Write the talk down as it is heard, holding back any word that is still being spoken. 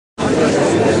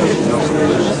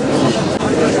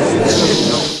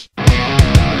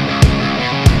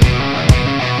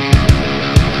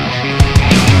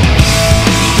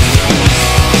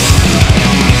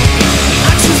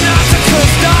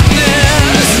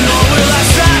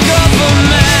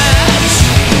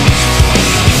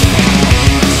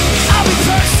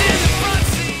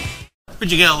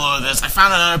you get a load of this? I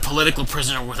found another political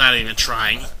prisoner without even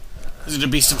trying. There's going to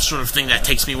be some sort of thing that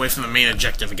takes me away from the main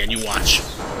objective again. You watch.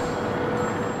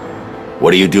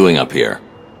 What are you doing up here?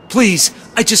 Please,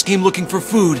 I just came looking for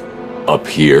food. Up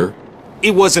here?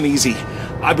 It wasn't easy.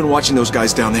 I've been watching those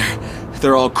guys down there.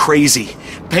 They're all crazy.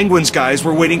 Penguin's guys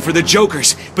were waiting for the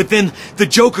Jokers, but then the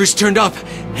Jokers turned up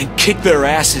and kicked their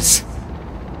asses.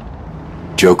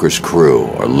 Joker's crew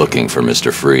are looking for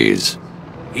Mr. Freeze.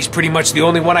 He's pretty much the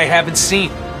only one I haven't seen.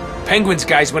 Penguin's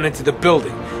guys went into the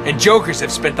building, and Jokers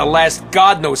have spent the last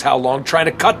God knows how long trying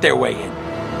to cut their way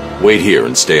in. Wait here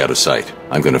and stay out of sight.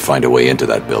 I'm gonna find a way into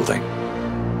that building.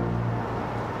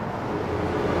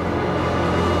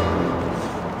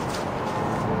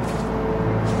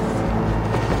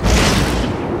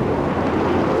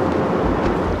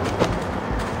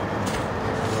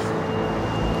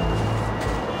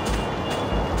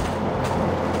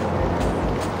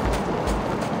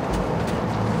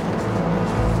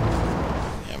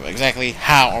 Exactly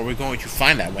how are we going to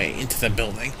find that way into the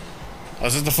building? Oh,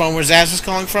 is this the phone where Zaz was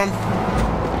calling from?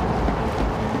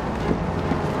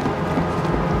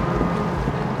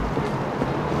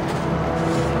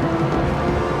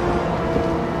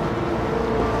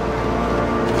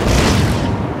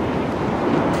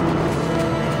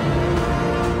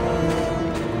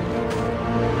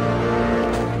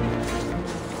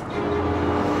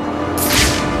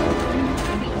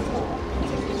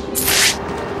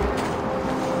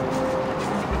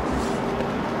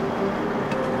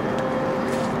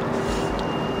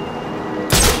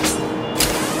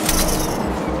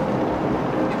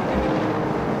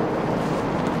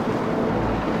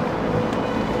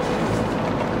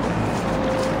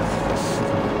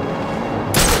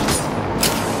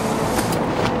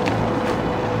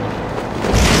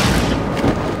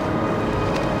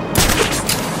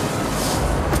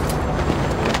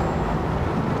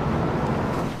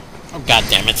 God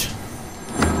damn it.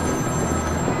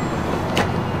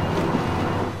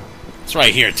 It's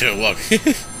right here, too, look.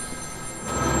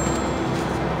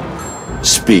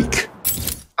 Speak.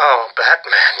 Oh,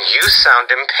 Batman, you sound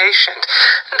impatient.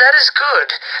 That is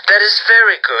good. That is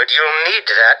very good. You'll need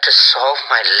that to solve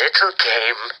my little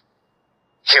game.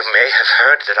 You may have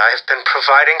heard that I have been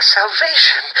providing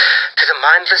salvation to the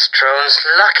mindless drones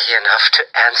lucky enough to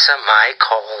answer my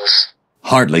calls.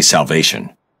 Hardly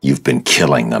salvation. You've been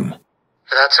killing them.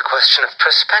 That's a question of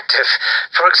perspective.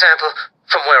 For example,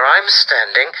 from where I'm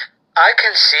standing, I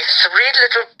can see 3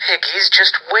 little piggies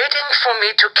just waiting for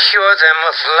me to cure them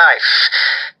of life.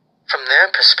 From their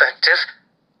perspective,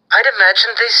 I'd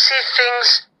imagine they see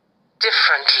things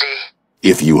differently.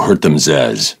 If you hurt them,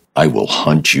 Zaz, I will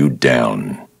hunt you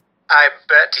down. I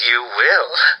bet you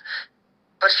will.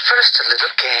 But first, a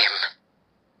little game.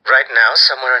 Right now,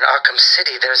 somewhere in Arkham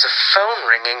City, there's a phone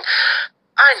ringing.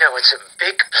 I know it's a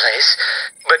big place,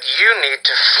 but you need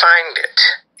to find it.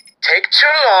 Take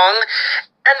too long,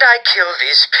 and I kill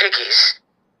these piggies.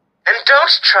 And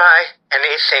don't try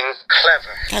anything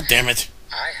clever. God damn it.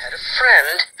 I had a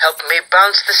friend help me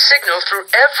bounce the signal through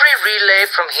every relay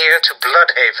from here to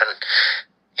Bloodhaven.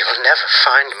 You'll never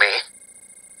find me.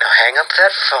 Now hang up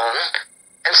that phone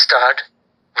and start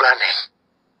running.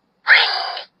 Ring,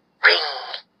 ring,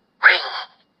 ring,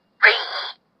 ring.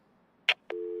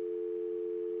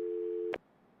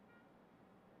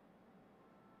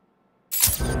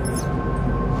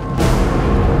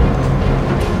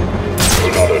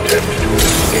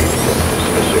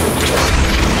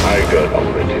 Tiger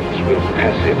operatives will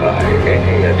pacify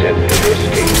any attempt to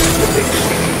escape the big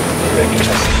city.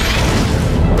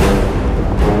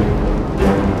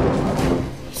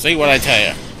 See what I tell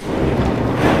you.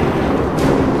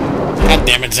 God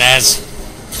damn it, Zaz.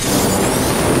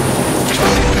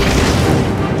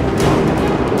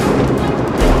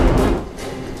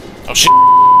 Oh shit.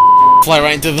 Fly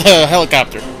right into the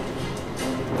helicopter.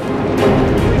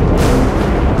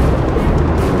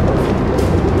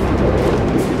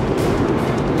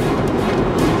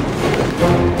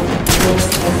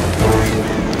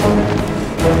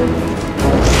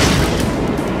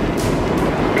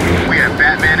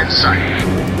 Batman in sight.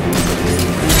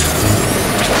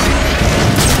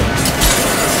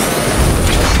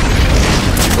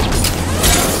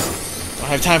 Don't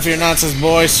have time for your nonsense,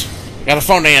 boys. Got a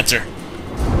phone to answer.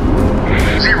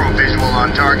 0 visual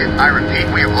on target. I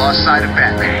repeat, we have lost sight of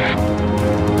Batman.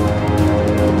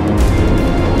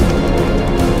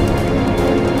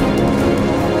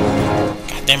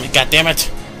 God damn it, god damn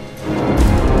it.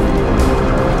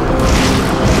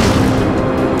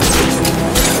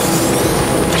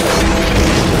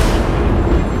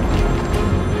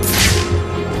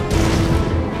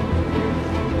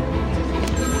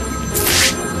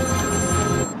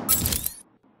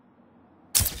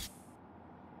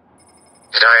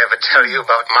 tell you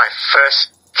about my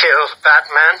first kill,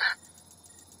 Batman?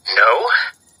 No?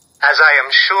 As I am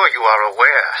sure you are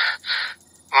aware,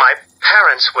 my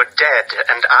parents were dead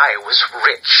and I was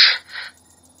rich.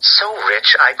 So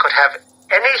rich I could have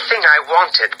anything I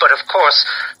wanted, but of course,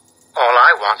 all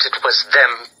I wanted was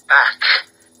them back.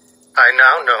 I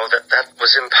now know that that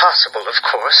was impossible, of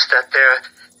course, that their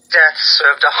death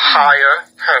served a higher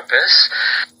purpose.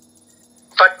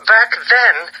 But back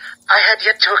then, I had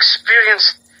yet to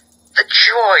experience the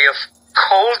joy of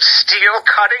cold steel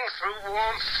cutting through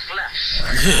warm flesh.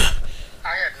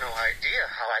 I had no idea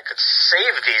how I could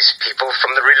save these people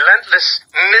from the relentless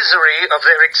misery of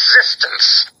their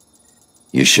existence.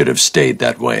 You should have stayed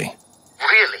that way.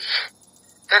 Really?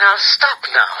 Then I'll stop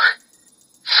now.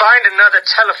 Find another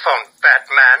telephone,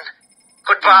 Batman.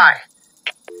 Goodbye.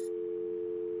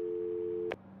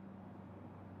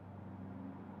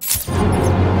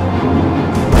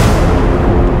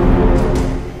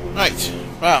 Right.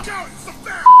 Wow.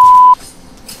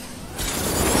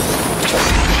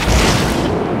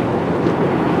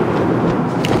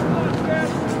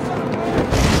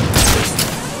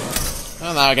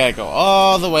 Well, now I gotta go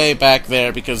all the way back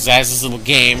there because Zaz's little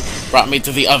game brought me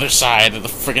to the other side of the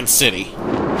friggin' city.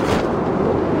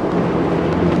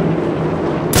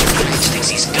 Thinks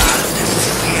he's got him.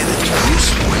 Yeah, that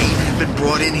Bruce Wayne had been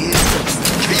brought in here.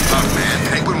 Keep up, man.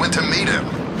 Penguin went to meet him.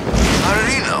 How did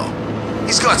he know?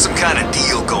 He's got some kind of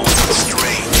deal going with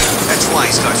Strange. That's why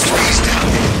he's got Freeze down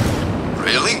here.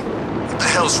 Really? What the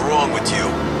hell's wrong with you?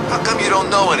 How come you don't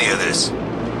know any of this?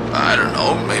 I don't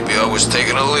know. Maybe I was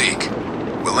taking a leak.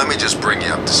 Well, let me just bring you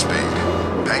up to speed.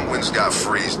 Penguin's got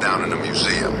Freeze down in the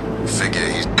museum. Figure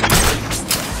he's...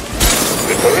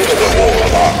 The perimeter wall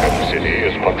of Arkham City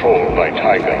is patrolled by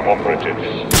Tiger operatives.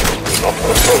 Do not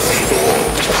approach the wall.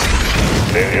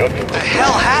 Failure to... The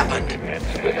hell happened?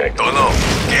 Don't know.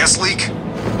 Gas leak?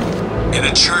 In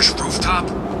a church rooftop?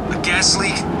 A gas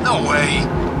leak? No way.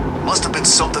 Must have been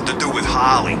something to do with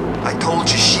Harley. I told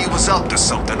you she was up to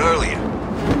something earlier.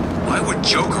 Why would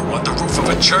Joker want the roof of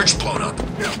a church blown up?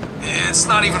 It's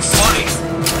not even funny.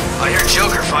 I hear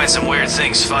Joker finds some weird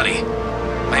things funny.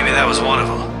 Maybe that was one of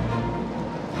them.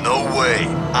 No way.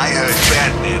 I heard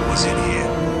Batman was in here.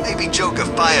 Maybe Joker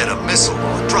fired a missile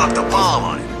or dropped a bomb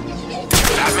on him.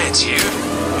 Batman's here?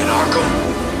 In Arkham?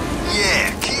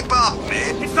 Yeah, keep up,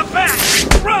 man. It's the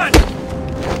Bat! Run!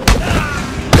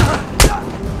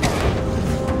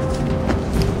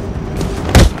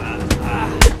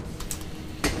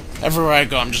 Everywhere I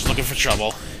go, I'm just looking for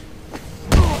trouble.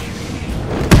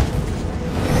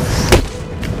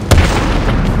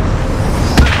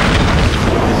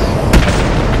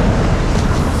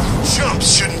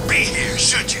 Chumps shouldn't be here,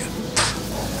 should you?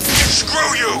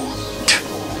 Screw you!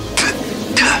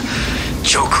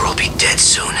 Joker will be dead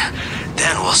soon.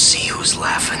 Then we'll see who's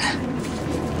laughing.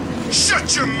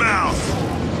 Shut your mouth!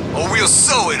 Or we'll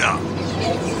sew it up!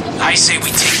 I say we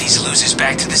take these losers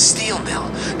back to the steel mill.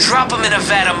 Drop them in a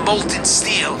vat of molten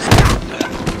steel.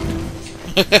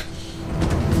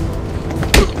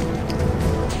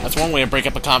 That's one way to break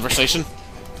up a conversation.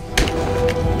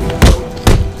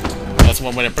 That's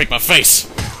one way to break my face.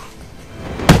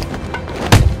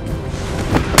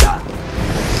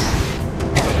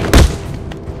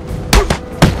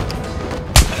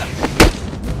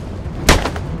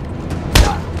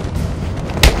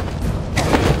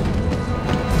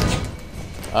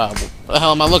 Where the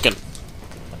hell am I looking?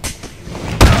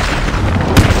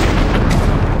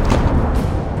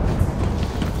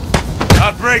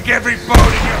 I'll break every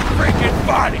bone in your freaking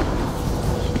body!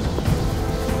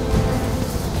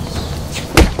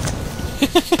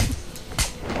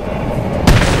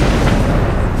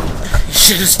 You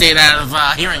should have stayed out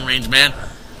of hearing range, man.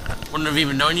 Wouldn't have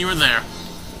even known you were there.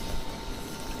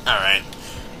 Alright.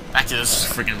 Back to this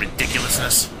freaking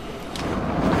ridiculousness.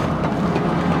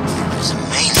 He's a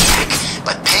maniac,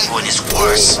 but Penguin is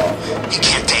worse. He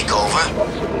can't take over.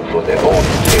 For their own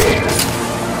care.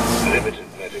 Limited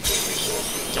medical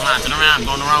resources. Come on, turn around, I'm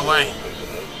going the wrong way.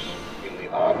 In the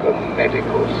Arkham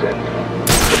Medical Center.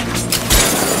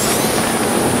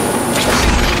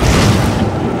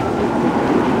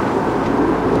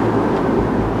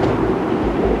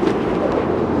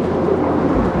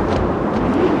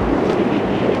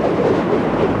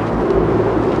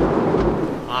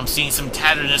 I'm seeing some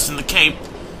tatteredness in the cape.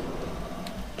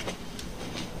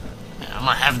 I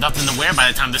might have nothing to wear by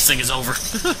the time this thing is over.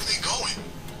 Where are they going?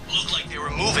 Looked like they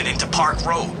were moving into Park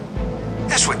Road.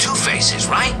 That's where Two-Face is,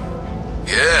 right?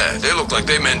 Yeah, they look like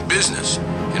they meant business.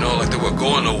 You know, like they were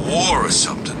going to war or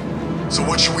something. So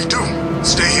what should we do?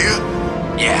 Stay here?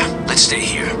 Yeah, let's stay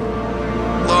here.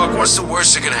 Look, what's the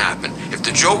worst that can happen? If If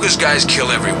the Joker's guys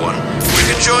kill everyone, we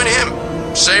can join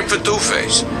him. Same for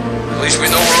Two-Face. At least we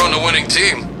know we're on the winning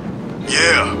team.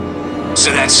 Yeah. So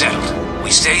that's settled.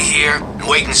 We stay here and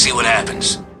wait and see what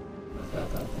happens.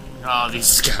 Oh,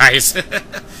 these guys.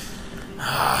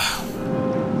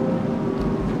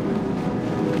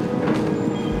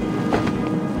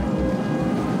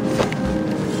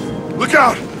 Look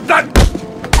out! That...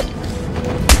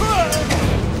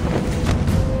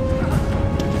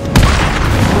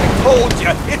 Told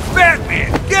ya, it's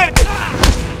Batman! Get it!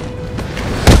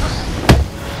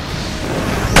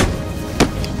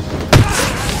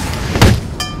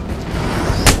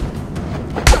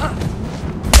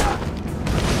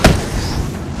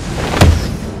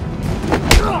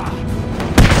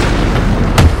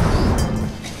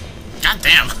 God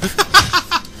damn.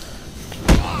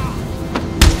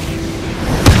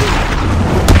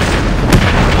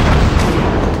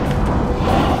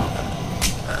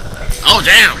 Oh,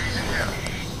 damn.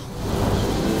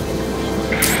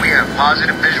 We have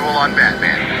positive visual on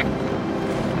Batman.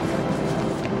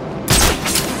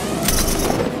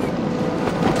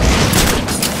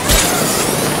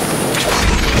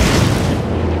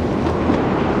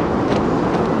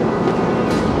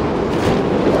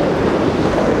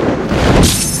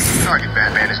 Target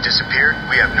Batman has disappeared.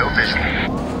 We have no visual.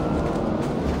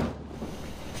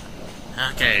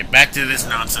 Okay, back to this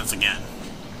nonsense again.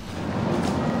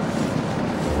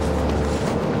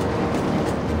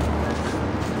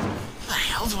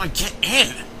 How do I get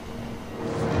in?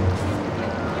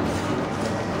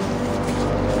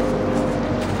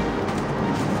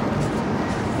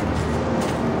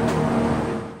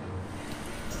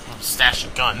 Stash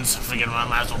of guns. I figured I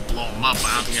might as well blow them up.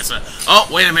 I don't think that's a... Oh,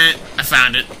 wait a minute. I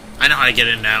found it. I know how to get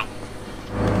in now.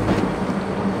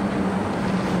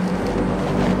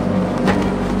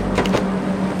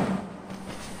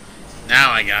 Now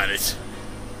I got it.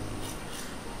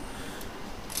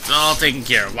 It's all taken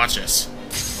care of. Watch this.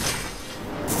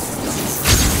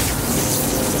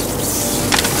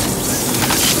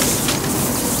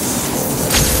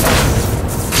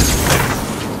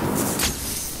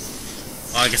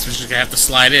 Well, I guess we're just gonna have to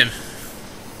slide in.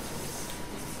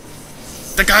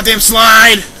 The goddamn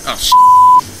slide! Oh, sh**.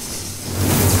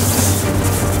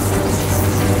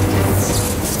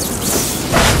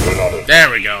 There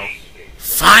we go.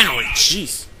 Finally,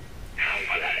 jeez.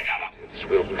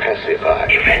 Will pacify.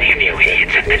 If any of you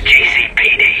idiots at the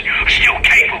GCPD are still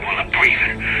capable of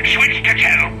breathing, switch to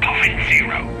channel Puffin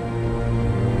 0.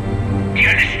 Do you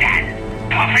understand?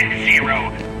 Puffin 0,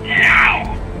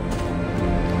 now!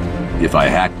 If I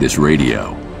hack this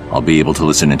radio, I'll be able to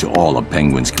listen into all of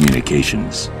Penguin's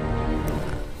communications.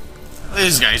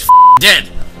 This guy's dead.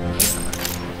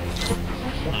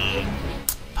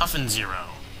 Puffin 0.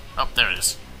 Oh, there it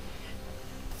is.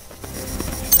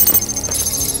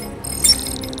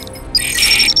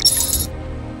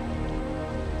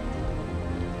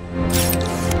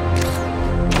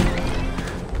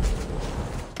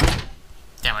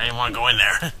 Damn, I didn't want to go in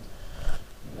there.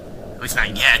 At least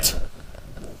not yet.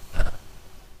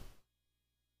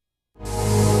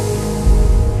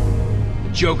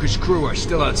 The Joker's crew are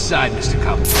still outside, Mr.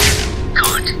 Cop.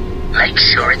 Good. Make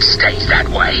sure it stays that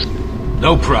way.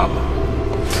 No problem.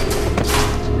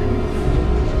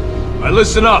 All right,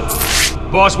 listen up.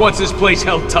 Boss wants this place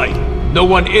held tight. No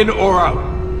one in or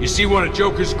out. You see one of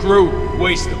Joker's crew,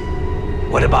 waste them.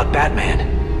 What about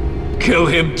Batman? Kill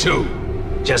him too.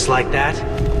 Just like that?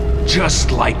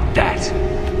 Just like that.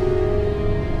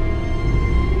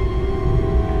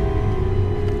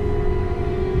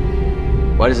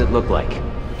 What does it look like?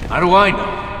 How do I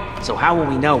know? So how will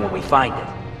we know when we find it?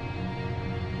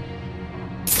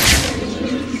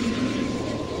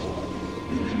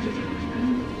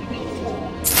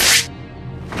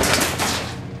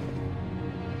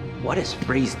 What does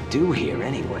Freeze do here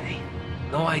anyway?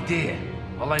 No idea.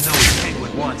 All I know is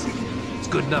Penguin wants it. It's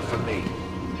good enough for me.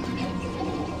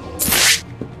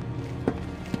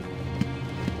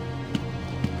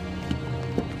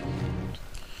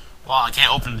 Well, I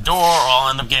can't open the door or I'll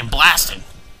end up getting blasted.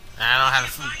 And I don't have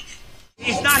the food.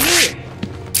 He's not here!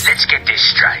 Let's get this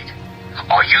straight.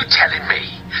 Are you telling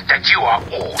me that you are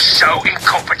all so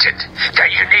incompetent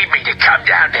that you need me to come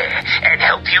down there and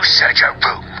help you search a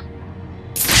room?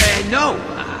 No.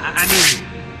 I mean...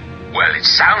 Well, it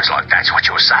sounds like that's what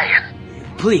you're saying.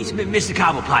 Please, Mr.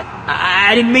 Cobblepot.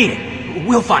 I didn't mean it.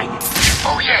 We'll find it.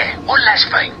 Oh yeah, one last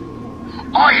thing.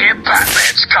 I hear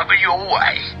Batman's coming your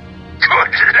way.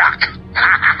 Good luck.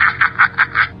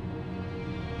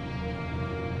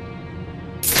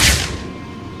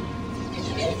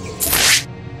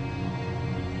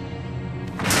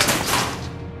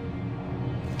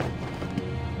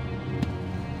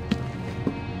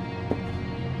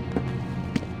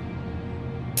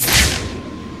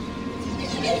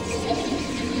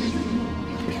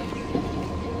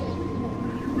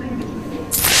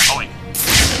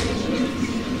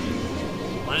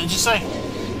 What did you say?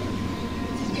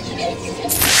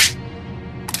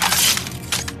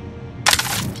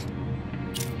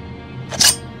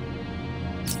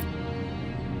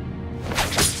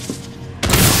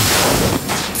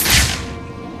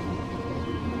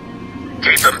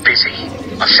 Keep him busy.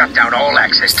 I've shut down all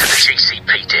access to the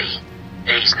GCPD.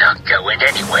 He's not going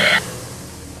anywhere.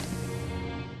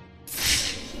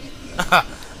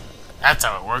 That's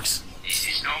how it works. This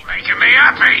is not making me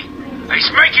happy. It's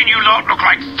making you lot look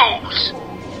like fools.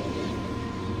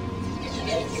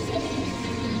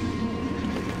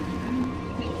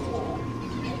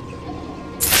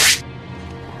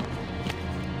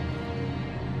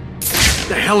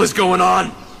 The hell is going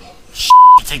on?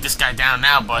 Take this guy down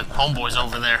now, but homeboy's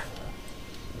over there.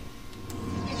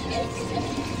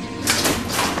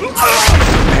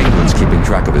 Penguin's keeping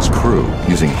track of his crew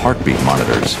using heartbeat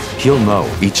monitors. He'll know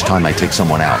each time I take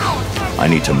someone out. I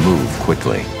need to move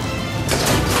quickly.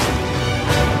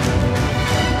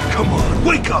 Come on,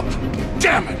 wake up!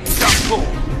 Damn it, he's out cold!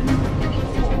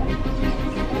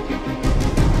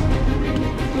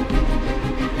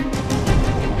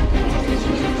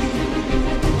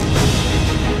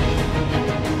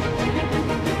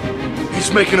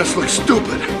 He's making us look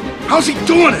stupid. How's he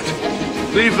doing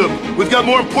it? Leave them. We've got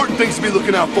more important things to be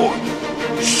looking out for.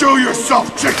 Show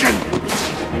yourself, chicken!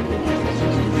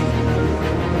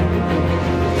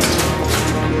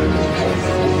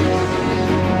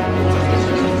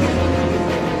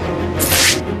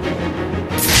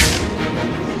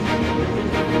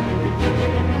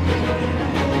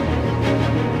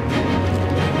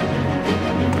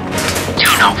 Do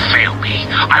not fail me.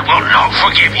 I will not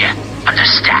forgive you.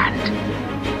 Understand?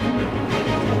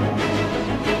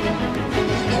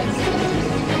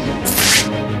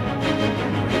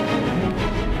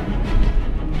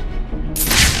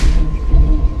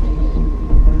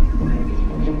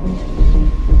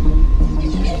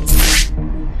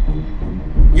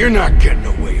 You're not getting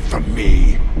away from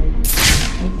me.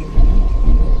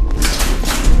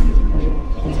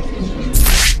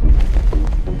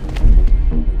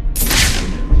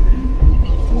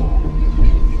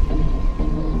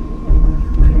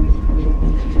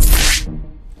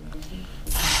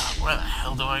 Where the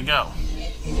hell do I go?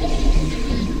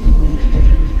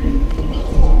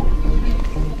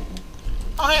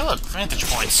 Oh, hey, look, vantage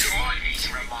points. Do I need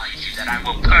to remind you that I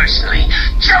will personally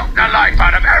choke the life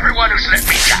out of everyone who's let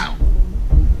me down?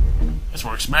 This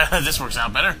works better. This works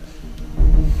out better.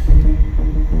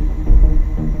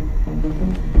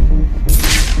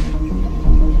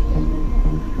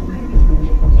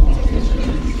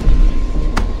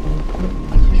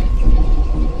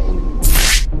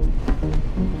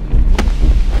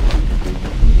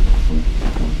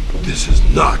 This is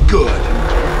not good.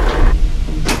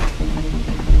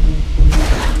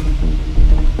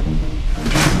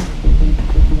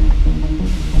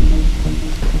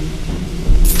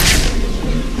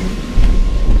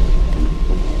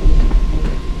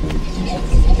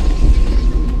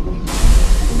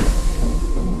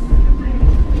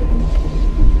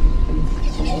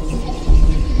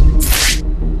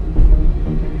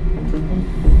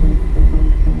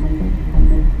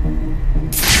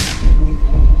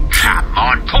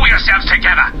 Pull yourselves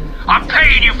together. I'm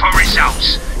paying you for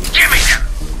results. Give me them.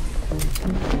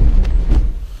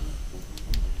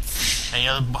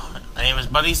 Any of his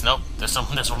buddies? Nope. There's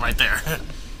this one right there.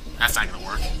 That's not gonna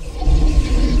work.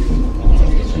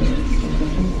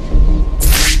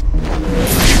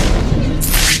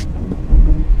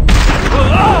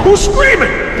 Who's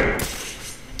screaming?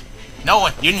 No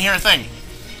one. You didn't hear a thing.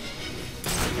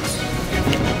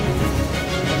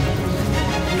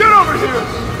 Get over here!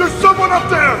 There's someone up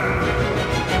there!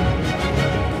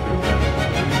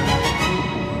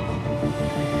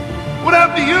 What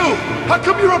happened to you? How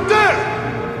come you're up there?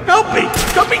 Help me!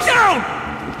 Cut me down!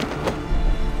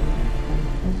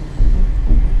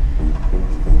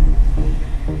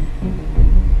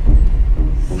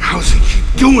 How's he keep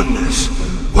doing this?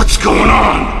 What's going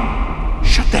on?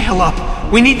 Shut the hell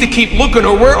up. We need to keep looking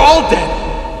or we're all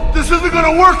dead. This isn't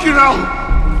gonna work, you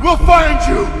know! We'll find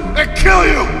you and kill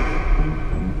you!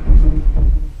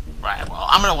 Right, well,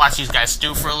 I'm gonna watch these guys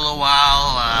stew for a little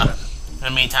while. In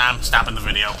the meantime, stopping the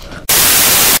video.